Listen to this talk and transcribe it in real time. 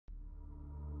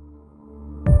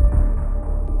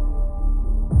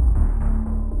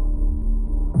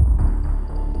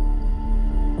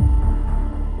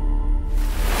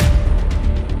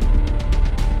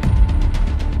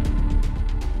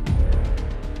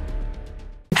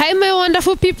Hi, my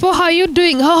wonderful people. How are you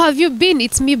doing? How have you been?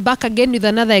 It's me back again with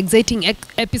another exciting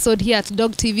episode here at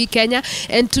Dog TV Kenya.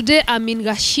 And today I'm in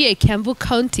Gachie, Kiambu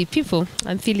County. People,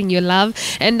 I'm feeling your love.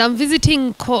 And I'm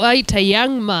visiting quite a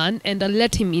young man. And I'll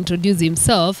let him introduce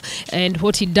himself and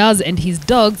what he does and his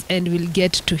dogs. And we'll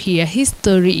get to hear his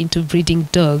story into breeding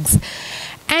dogs.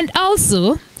 And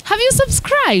also, have you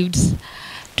subscribed?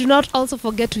 Do not also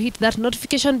forget to hit that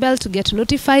notification bell to get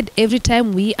notified every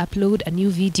time we upload a new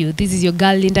video. This is your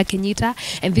girl Linda Kenyita,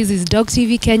 and this is Dog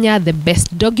TV Kenya, the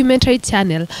best documentary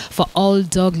channel for all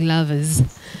dog lovers.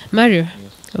 Mario,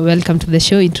 welcome to the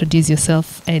show. Introduce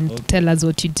yourself and tell us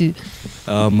what you do.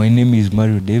 My name is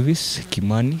Mario Davies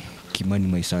Kimani. Kimani,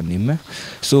 my surname.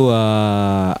 So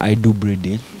I do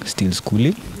breeding, still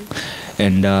schooling,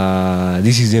 and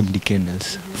this is MD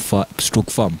Kennels, stroke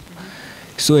farm.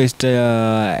 So it's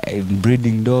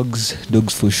breeding dogs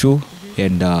for show,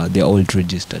 and they're all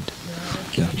registered.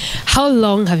 Yeah. How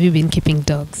long have you been keeping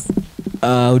dogs?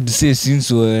 I would say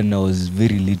since when I was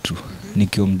very little.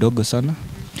 Nikiwa mdogo sana.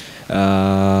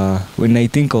 When I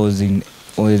think I was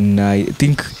when I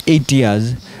think 8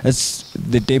 years, that's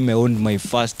the time I owned my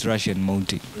first Russian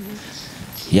mountain.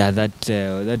 Yeah, that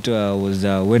was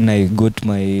when I got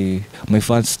my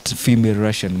first female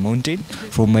Russian mountain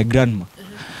from my grandma.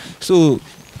 So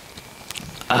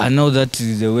now that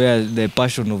is where the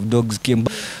passion of dogs came.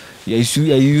 I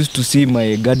used to see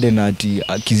my garden at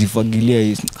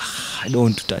Kizifagilia. I don't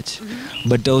want to touch,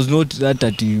 but I was not that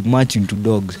much into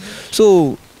dogs.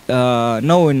 So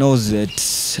now when I was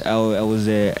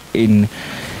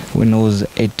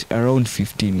at around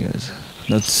 15 years,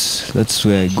 that's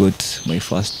where I got my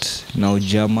first, now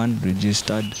German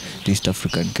registered East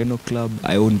African Kennel Club.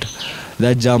 I owned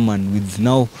that German with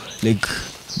now like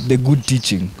the good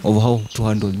teaching of how to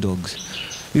handle dogs.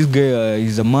 This guy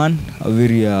is a man,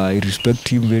 I respect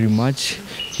him very much.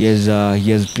 He has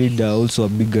played also a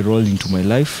bigger role into my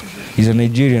life. He's a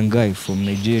Nigerian guy from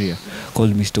Nigeria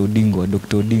called Mr. Odingwa,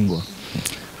 Dr. Odingwa.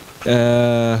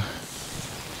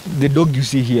 The dog you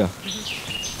see here,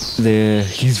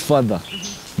 his father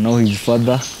won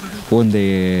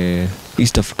the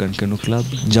East African Kennel Club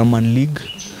German League,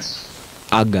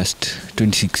 August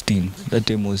 2016. That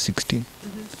time was 16.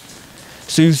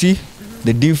 So you see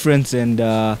the difference, and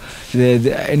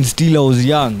and still I was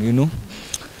young, you know.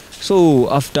 So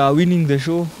after winning the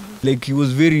show, like he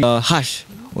was very harsh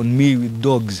on me with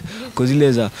dogs, because he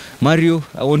said, Mario,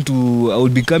 I will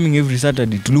be coming every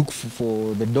Saturday to look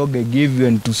for the dog I gave you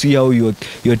and to see how you're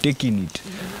taking it,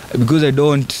 because I don't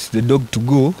want the dog to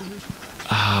go.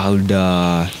 I would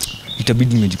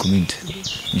itabidi nimejicomment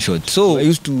in short. So I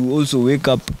used to also wake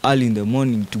up early in the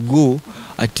morning to go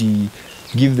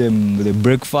give them the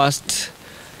breakfast,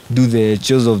 do the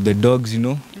chores of the dogs, you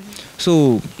know.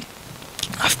 So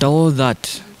after all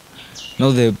that,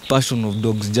 now the passion of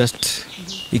dogs just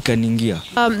ikaningia.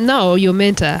 Now your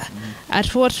mentor,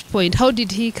 at what point, how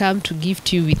did he come to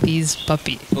gift you with his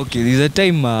puppy? Okay, there's a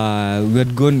time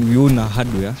we own a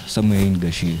hardware somewhere in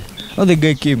Gachie. Now the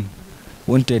guy came,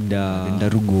 wanted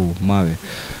Ndarugo Mawe.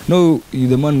 No,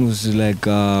 the man was like,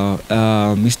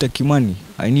 Mr. Kimani,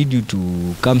 I need you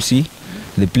to come see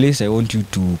the place. I want you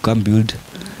to come build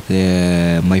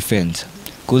my fence,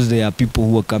 because there are people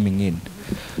who are coming in.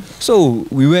 So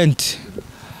we went.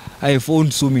 I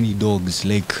found so many dogs,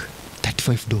 like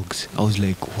 35 dogs. I was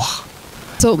like, wow.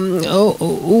 So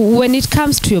when it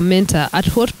comes to your mentor, at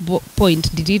what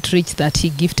point did it reach that he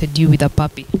gifted you with a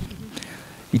puppy?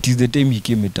 It is the time he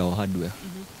came at our hardware.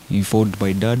 He found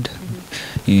my dad.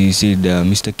 He said,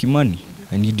 Mr. Kimani,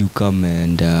 I need you come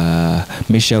and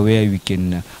measure where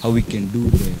how we can do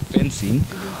the fencing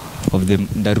of the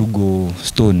Darugo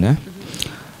stone.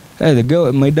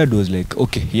 My dad was like,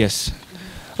 okay, yes.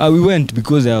 We went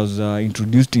because I was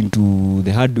introduced into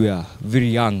the hardware very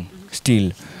young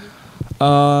still.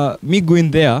 Me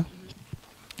going there,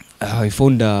 I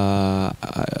found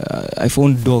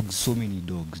dogs, so many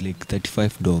dogs, like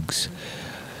 35 dogs.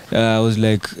 I was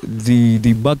like,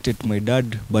 they barked at my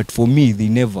dad, but for me, they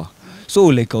never. So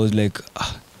like I was like,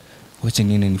 I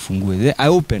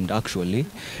opened actually,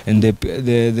 and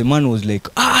the man was like,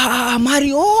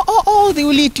 Mario, oh, they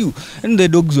will eat you. And the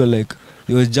dogs were like,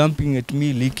 they were jumping at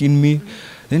me, licking me.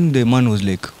 Then the man was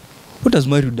like, what has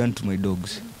Mario done to my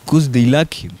dogs? Because they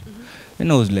like him.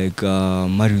 And I was like,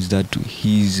 Mario's that way.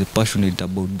 He's passionate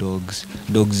about dogs.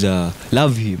 Dogs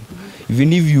love him.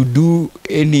 Even if you do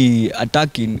any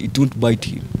attacking, it won't bite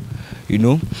him, you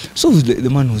know. So the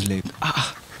man was like,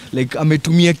 like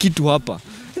ametumia kitu hapa.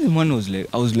 And the man was like,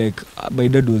 I was like, my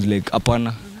dad was like,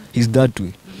 apana, he's that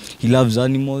way. He loves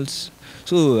animals.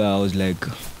 So I was like,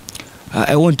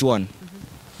 I want one.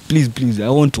 please, I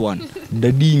want one.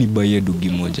 Daddy ni buy dogi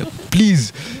moja,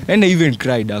 please. And I even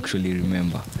cried, actually,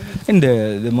 remember. And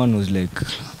the man was like,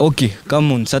 okay,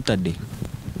 come on Saturday.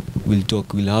 We'll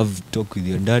have talk with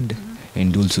your dad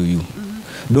and also you.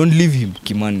 Don't leave him,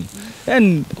 Kimani.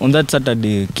 And on that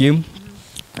Saturday came,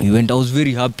 we went. I was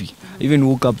very happy. I even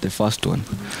woke up the first one.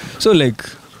 So like,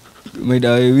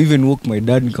 I even woke my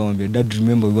dad and come. Dad,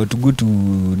 remember, we got to go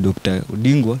to Dr.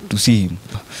 Odingwa to see him.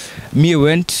 Me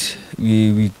went.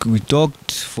 We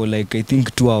talked for like I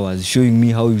think 2 hours, showing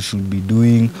me how you should be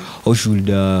doing,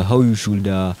 how you should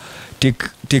take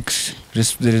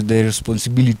the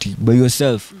responsibility by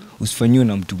yourself. Usifanywe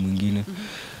na mtu mwingine.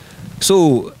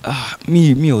 So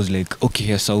me I was like, okay,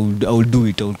 yes, I will do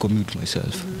it. I will commit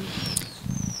myself.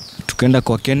 Tukaenda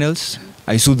kwa Kennels.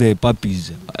 I saw the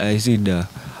puppies. I said,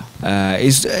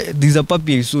 there's a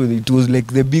puppy I saw. It was like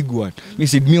the big one. He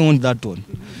said, me want that one.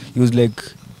 He was like,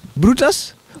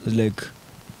 Brutus? I was like,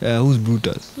 who's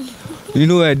Brutus? You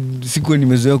know, siku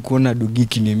nimezoea kuona dogi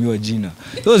kinemiwa jina.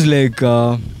 It was like,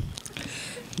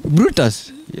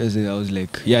 Brutus? Yes, I was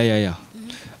like, yeah.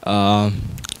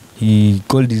 He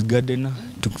called his gardener,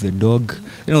 took the dog.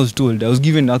 Then I was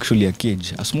given actually a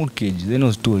cage, a small cage. Then I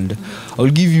was told, I'll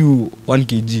give you 1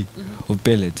 kg of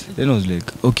pellets. Then I was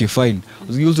like, okay, fine. I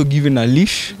was also given a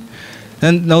leash.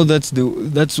 And now that's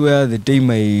where the time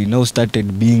I now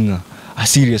started being a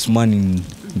serious man in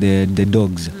the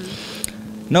dogs.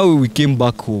 Now we came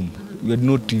back home. We had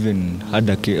not even had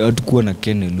a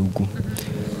kennel huku.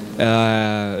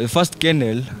 The first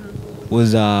kennel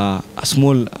was a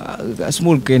small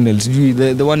kennel,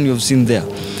 the one you have seen there.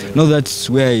 Now that's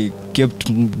where I kept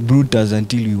Brutus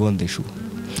until we won the show.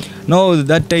 Now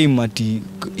that time he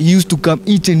used to come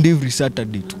each and every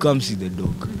Saturday to come see the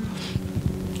dog.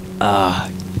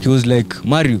 He was like,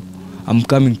 Mario, I'm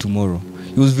coming tomorrow.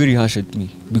 He was very harsh at me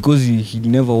because he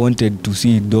never wanted to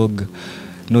see a dog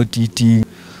not eating.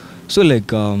 So like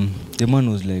the man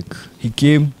was like, he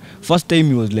came. First time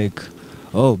he was like,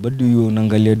 oh, but do you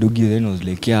nangalia doggy? Then I was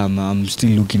like, yeah, I'm still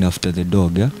looking after the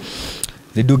dog. Yeah?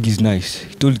 The dog is nice.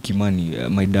 He told Kimani,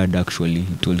 my dad actually,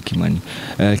 he told Kimani,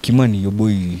 Kimani, your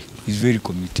boy is very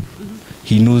committed.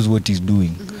 He knows what he's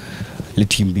doing.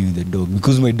 Let him be with the dog.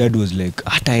 Because my dad was like,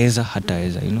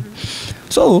 hataeza, you know.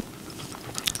 So,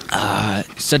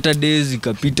 Saturdays,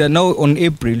 ikapita. Now on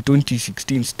April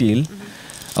 2016 still,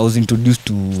 I was introduced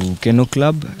to Kennel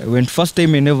Club. First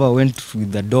time I never went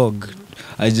with the dog.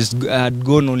 I had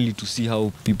gone only to see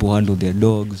how people handle their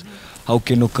dogs, how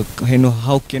Kennel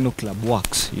Club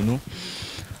works, you know.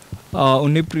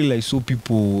 On April I saw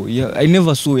people, I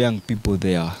never saw young people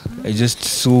there. I just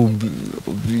saw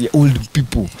old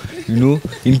people, you know.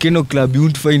 In Kennel Club you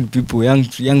won't find people,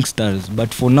 youngsters,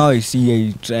 but for now I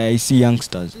see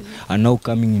youngsters are now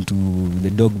coming into the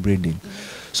dog breeding.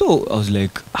 So I was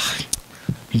like,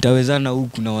 nitawezana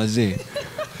huku na wazee.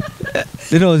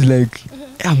 Then I was like,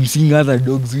 I'm seeing other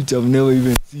dogs which I've never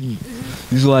even seen.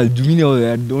 This was Jumini,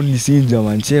 I had only seen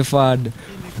German Shepherd,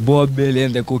 Bobel,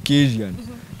 and the Caucasian.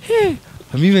 Hey,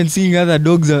 I'm even seeing other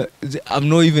dogs I've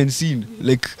not even seen.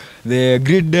 Like the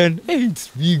Great Dane, hey, it's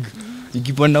big.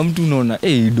 Ikipanda mtu unaona,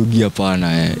 hey, dogi hapana.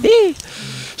 Hey.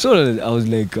 So I was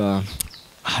like,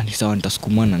 ni sawa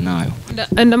nitasukumana nayo.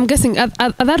 And I'm guessing at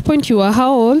that point you were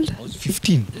how old? I was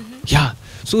 15. Yeah.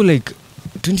 So like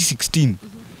 2016.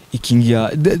 Ikiingia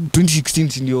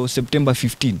 2016 ndio September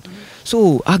 15.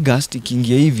 So August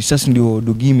ikiingia hivi sasa ndio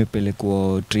dogi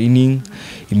imepelekwa training,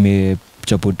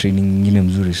 imechapo training nyingine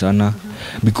mzuri sana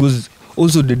because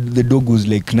also the dog was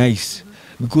like nice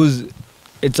because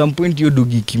at some point your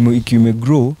dog ikime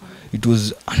grow, it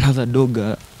was another dog,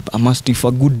 a mastiff,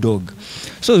 a good dog.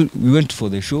 So we went for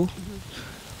the show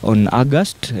on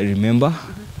August. I remember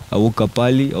I woke up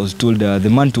early. I was told, the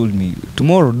man told me,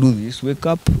 tomorrow do this, wake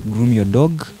up, groom your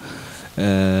dog,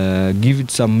 give it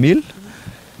some meal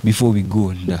before we go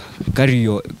and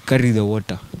carry the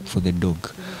water for the dog.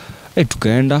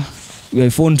 Tukaenda. I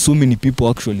found so many people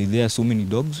actually there, so many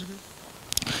dogs,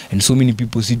 and so many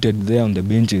people seated there on the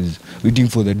benches waiting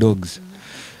for the dogs.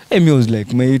 I was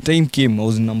like, my time came, I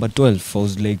was number 12. I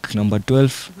was like, number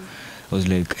 12, I was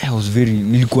like,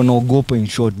 nilikuwa naogopa in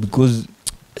short because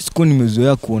sikuwa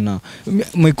nimezoea kuona.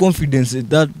 My confidence at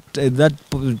that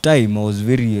time, I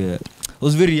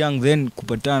was very young then,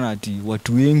 kupatana ati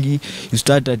watu wengi, you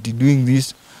start at doing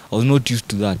this, I was not used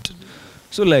to that.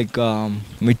 So like,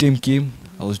 my time came,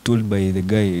 I was told by the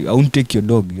guy, I won't take your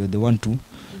dog, you're the one to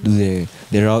do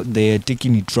they're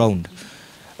taking it round.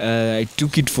 I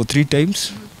took it for 3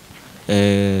 times.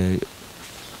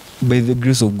 By the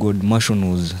grace of God,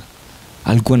 Mashon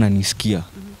alikuwa ananisikia.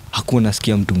 hakuna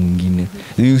nasikia mtu mwingine.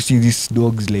 You see these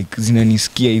dogs like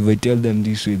zinanisikia, if I tell them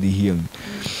this way they hear me.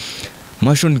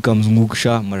 Masho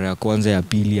nikamzungukisha mara ya kwanza, ya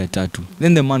pili, ya tatu.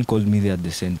 Then the man called me there at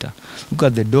the center. Look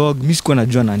at the dog. Mimi sikuwa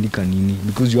najua anaandika nini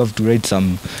because you have to write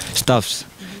some stuffs.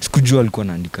 Sikujua alikuwa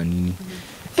anaandika nini.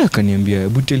 Akaniambia,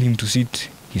 "Hebu tell him to sit."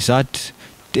 He sat,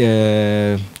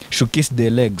 showcase the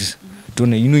legs. You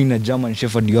know, in a German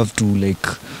Shepherd you have to like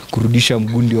kurudisha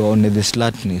mgundi waone the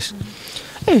slightness.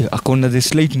 Akaona the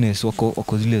slightness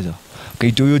wako zile za.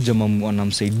 Kaito huyo jamaa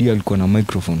anamsaidia, alikuwa na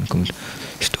microphone. Akamwambia,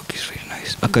 "This dog is very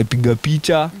nice." Akaipiga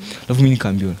picha, alafu mimi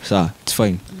nikamwambia, "Sawa, it's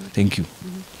fine. Thank you."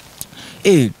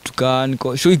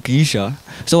 Niko show ikiisha,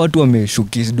 sasa watu wame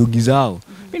showcase dogi zao.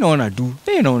 Mimi naona tu,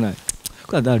 naona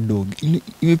kwa that dog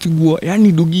imepigwa,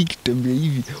 yani dogi ikitembea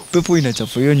hivi, upepo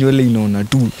inachapa hiyo nywele inaona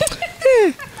tu.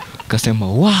 Kasema,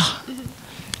 "Wow.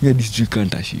 Yeah, this you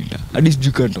can't ashinda. This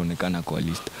you can't onekana kwa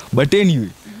list." But anyway,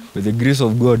 with the grace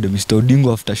of God, Mr.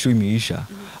 Odingo after show imeisha,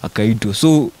 akaitwa.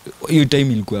 So hiyo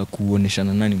time ilikuwa ya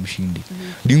kuoneshana nani mshindi.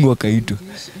 Odingo akaitwa.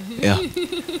 Yeah.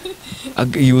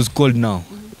 He was called now.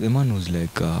 The man was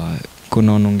like,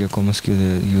 kuna anaongea kwa masikio,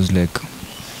 he was like,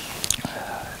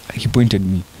 he pointed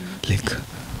me like,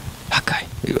 "Hakai."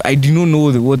 I did not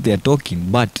know what they are talking,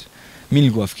 but mimi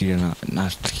nilikuwa fikiria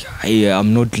na I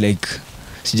am not like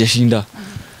sijashinda.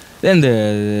 Then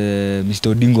the Mr.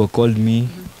 Odingo called me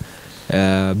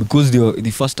because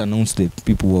they first announced the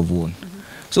people who have won.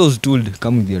 So I was told,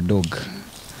 "Come with your dog."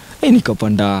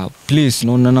 Nikapanda place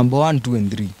naona number 1, 2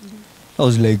 and 3. I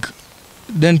was like,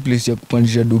 then place ya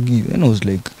kupandisha dogi. Then I was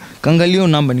like, kaangalia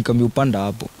namba, nikamwambia upanda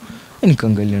hapo.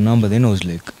 Nikaangalia number, then I was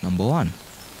like, number 1.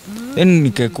 Then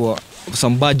nikaekwa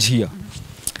some badge here.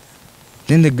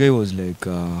 Then the guy was like,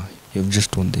 "You have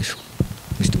just won the show,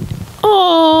 Mr. Odingo."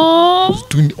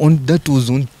 That was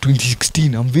on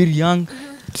 2016. I'm very young.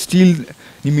 Still,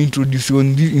 nime introduced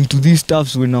into these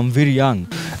stuffs when I'm very young.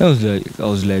 I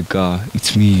was like,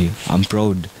 "It's me. I'm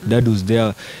proud." Dad was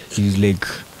there. He was like,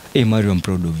 "Hey Mario, I'm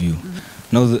proud of you."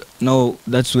 Now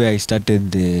that's where I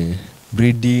started the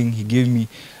breeding. He gave me,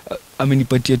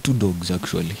 amenipatia 2 dogs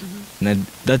actually. And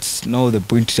that's now the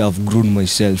point I've grown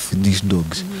myself with these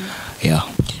dogs. Yeah.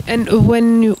 And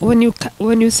when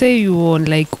you say you won,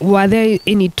 like, were there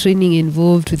any training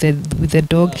involved with the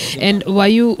dog? And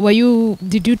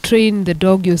did you train the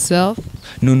dog yourself?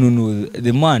 No.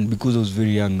 The man, because I was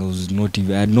very young,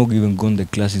 I had not even gone the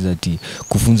classes at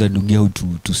kufunza dogi how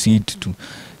to sit, to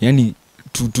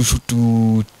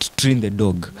train the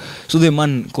dog. So the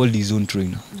man called his own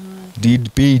trainer. He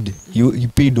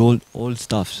paid all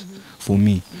stuffs for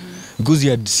me because he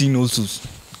had seen also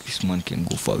this man can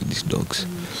go far with these dogs.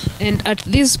 And at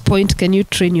this point, can you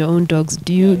train your own dogs?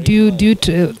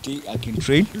 I can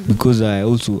train because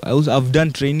I've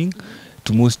done training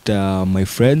to most my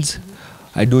friends.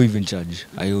 I don't even charge.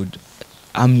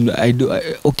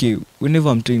 Whenever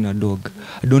I'm training a dog,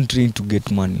 I don't train to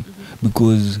get money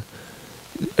because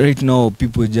right now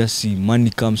people just see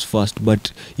money comes first.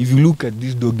 But if you look at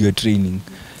this dog you're training,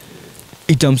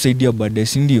 itamsaidia baadaye,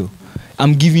 si ndio?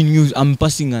 I'm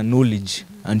passing a knowledge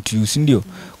and you, si ndio?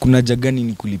 Kuna jagani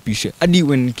nikulipisha. Hadi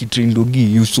when kitrain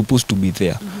dogi, you're supposed to be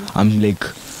there. I'm like,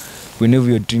 whenever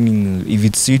you're training, if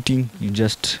it's sitting, you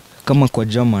just, kama kwa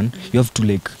German, you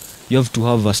have to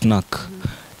have a snack.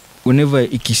 Whenever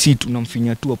ikisit,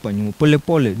 unamfinya tu hapa nyuma pole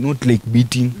pole, not like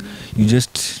beating. You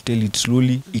just tell it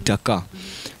slowly, itaka.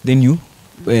 Then you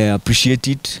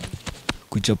appreciate it,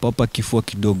 kuchapapa kifua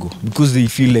kidogo, because they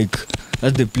feel like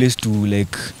that's the place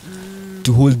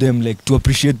to hold them, like to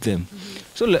appreciate them.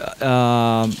 So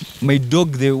my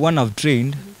dog, the one I've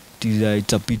trained,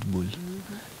 it's a pit bull,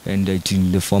 and it's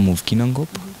in the farm of Kinangop.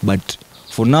 But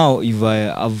for now, if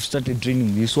I've started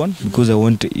training this one because I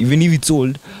want, even if it's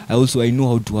old, I know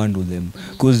how to handle them.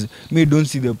 Because me don't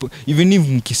see even if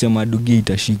mkisema dogi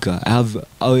itashika,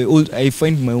 I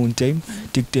find my own time,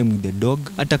 take time with the dog.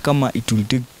 Hata kama it will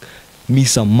take me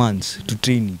some months to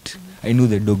train it, I know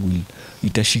the dog will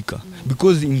itashika.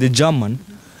 Because in the German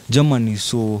is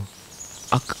so,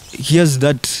 he has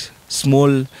that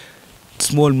small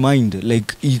mind,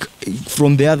 like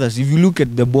from the others. If you look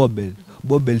at the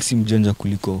Bobel si mjanja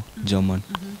kuliko German.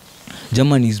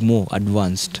 German is more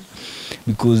advanced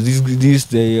because this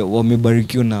they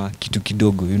wamebarikiwa na kitu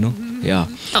kidogo, you know. Yeah.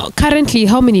 Currently,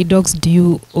 how many dogs do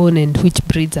you own and which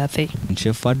breeds are they?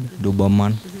 Shepherd,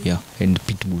 Doberman, yeah, and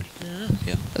Pitbull.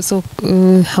 Yeah. So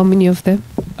how many of them?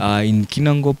 In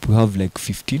Kinangop we have like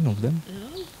 15 of them.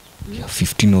 Yeah,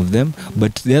 15 of them,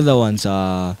 but the other ones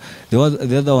are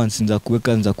nza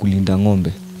kuweka nza kulinda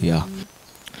ng'ombe. Yeah.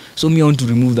 So me want to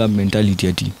remove that mentality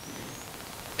ati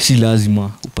si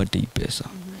lazima upate hii pesa.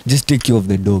 Just take care of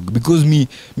the dog, because me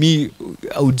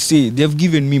I would say they have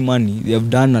given me money, they have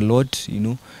done a lot, you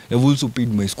know. They've also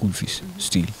paid my school fees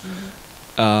still.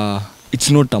 It's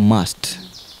not a must.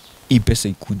 Hii pesa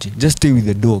ikuje, just stay with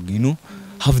the dog, you know.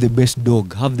 Have the best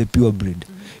dog, have the pure breed,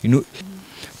 you know.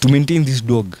 To maintain this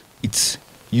dog, it's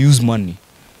use money,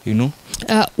 you know.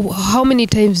 How many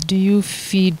times do you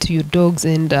feed your dogs,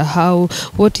 and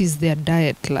what is their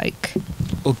diet like?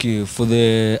 Okay, for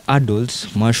the adults,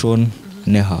 Mashon,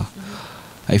 Neha,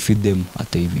 I feed them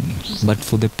at the evening. But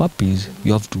for the puppies,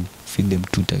 you have to feed them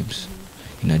 2 times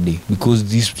in a day, because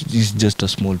this is just a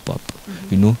small pup,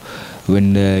 you know.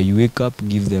 When you wake up,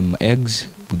 give them eggs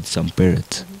with some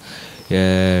pellets,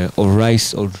 or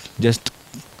rice, or just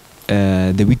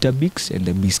the Weetabix and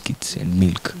the biscuits and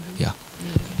milk. Yeah.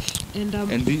 And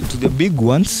to the big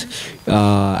ones,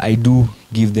 I do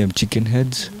give them chicken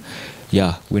heads.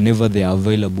 Yeah, whenever they are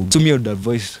available. So me, I would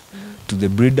advise to the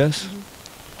breeders,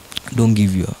 don't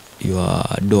give your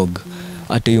dog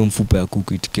hata hiyo mfupa ya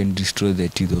kuku, it can destroy the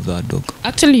teeth of that dog.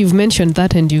 Actually, you've mentioned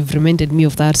that, and you've reminded me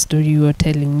of that story you were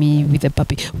telling me with the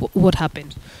puppy. What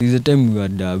happened? There's a time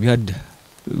we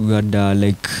had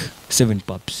like 7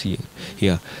 pups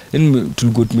here. Then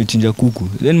tulikuwa tumechinja kuku.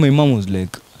 Then my mom was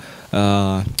like,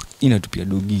 inatupia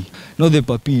dogi. Now the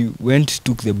puppy went,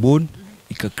 took the bone,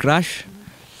 ika crash,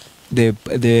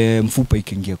 the mfupa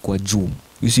ikaingia kwa juu.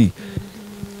 You see?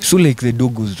 So like the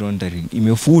dog was wandering.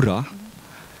 Imefura,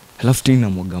 halafu tena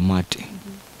mwaga mate.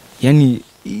 Yani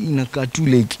inakaa tu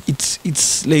like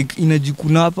it's like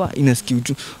inajikuna hapa, inasikia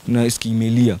tu, inasikia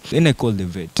imelia. Then I called the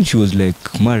vet. She was like,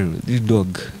 Mario, this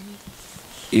dog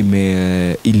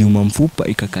iliuma mfupa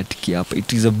ikakatikia hapa.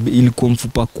 Ilikuwa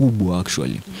mfupa kubwa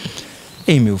actually.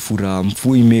 Imefura,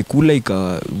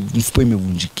 imekula mfupa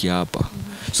imevunjikia hapa.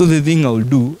 So the thing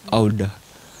I would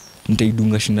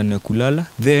nitaidunga shindano ya kulala,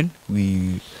 then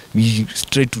we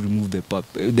try to remove the pup,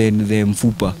 then the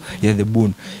mfupa, the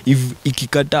bone. If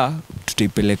ikikata,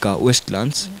 tutaipeleka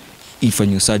Westlands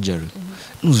ifanywe surgery.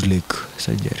 It was like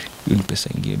surgery, hiyo ni pesa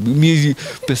ingine. Mimi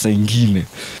pesa ingine.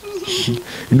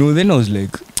 You know, then I was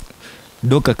like,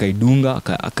 doka akaidunga,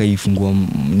 akaifungua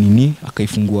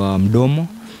akaifungua mdomo,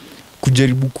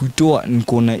 kujaribu kuitoa,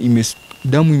 nikaona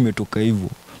damu imetoka hivyo.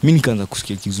 Mimi nikaanza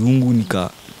kusikia kizungu,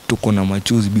 nikatokwa na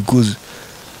machozi, because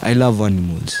I love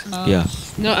animals. Yeah.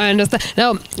 No, I understand.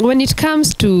 Now, when it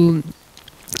comes to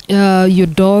your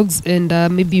dogs, and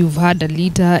maybe you've had a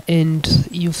litter and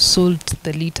you've sold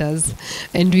the litters,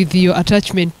 and with your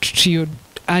attachment to your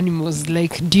animals,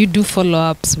 like, do you do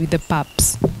follow-ups with the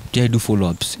pups? Yeah, I do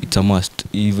follow-ups. It's a must.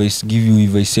 If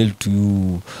I sell to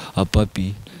you a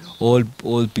puppy, all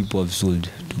people have sold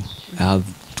to, I have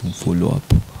to follow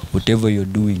up. Whatever you're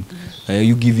doing, are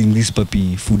you giving this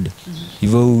puppy food?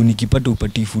 If nikipata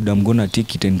upati food, I'm gonna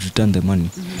take it and return the money.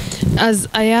 As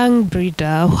a young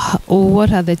breeder,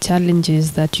 what are the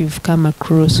challenges that you've come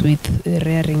across with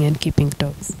rearing and keeping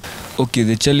dogs? Okay,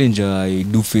 the challenge I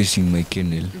do face in my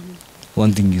kennel,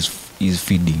 one thing is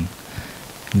feeding.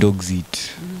 Dogs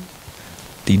eat.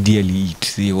 They dearly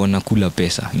eat. They wanakula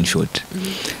pesa, in short.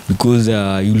 Because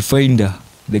you'll find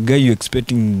the guy you're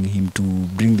expecting him to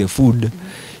bring the food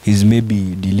is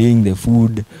maybe delaying the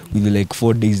food with like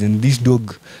 4 days, and these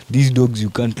dogs you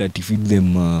can't feed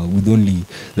them with only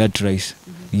that rice.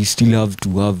 You still have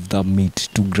to have that meat,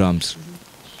 2 grams.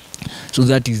 So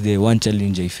that is the one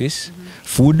challenge I face.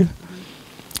 Food.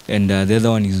 And the other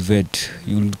one is vet.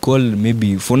 You'll call,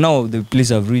 maybe for now the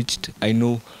place I've reached, I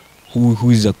know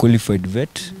who is a qualified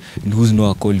vet and who's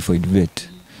not a qualified vet,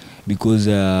 because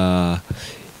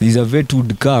there's a vet who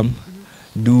would come,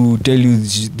 do tell you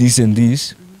this and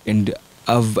this, and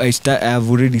I've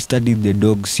already studied the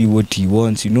dog, see what he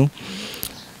wants, you know.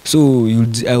 So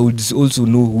I would also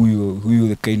know who you're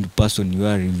the kind of person you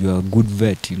are, if you're a good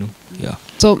vet, you know. Yeah.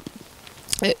 So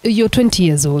you're 20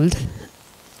 years old.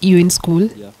 You're in school,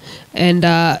 and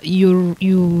you're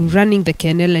running the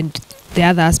kennel and the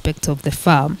other aspects of the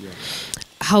farm.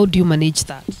 How do you manage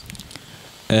that?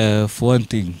 For one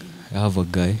thing, I have a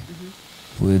guy.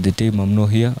 With the time I'm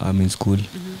not here, I'm in school.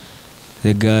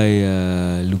 The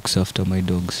guy looks after my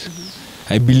dogs.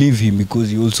 I believe him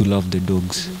because he also loves the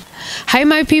dogs. Hi,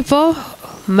 my people.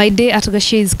 My day at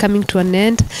Gachie is coming to an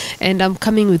end, and I'm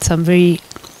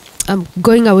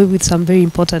going away with some very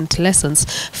important lessons.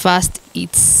 First,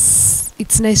 it's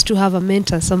it's nice to have a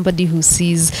mentor, somebody who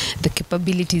sees the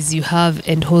capabilities you have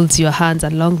and holds your hands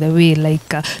along the way,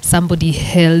 like somebody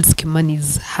held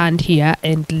Kimani's hand here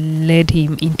and led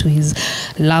him into his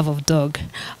love of dog.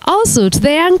 Also, to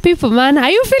the young people, man, are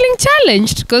you feeling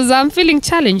challenged? Because I'm feeling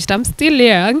challenged. I'm still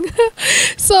young.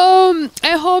 So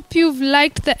I hope you've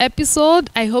liked the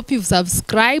episode. I hope you've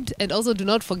subscribed, and also do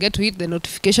not forget to hit the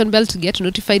notification bell to get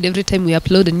notified every time we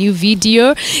upload a new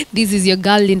video. This is your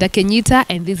girl Linda Kenyita,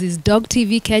 and this is Dog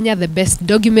TV Kenya, the best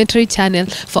documentary channel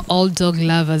for all dog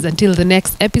lovers. Until the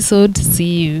next episode,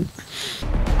 see you.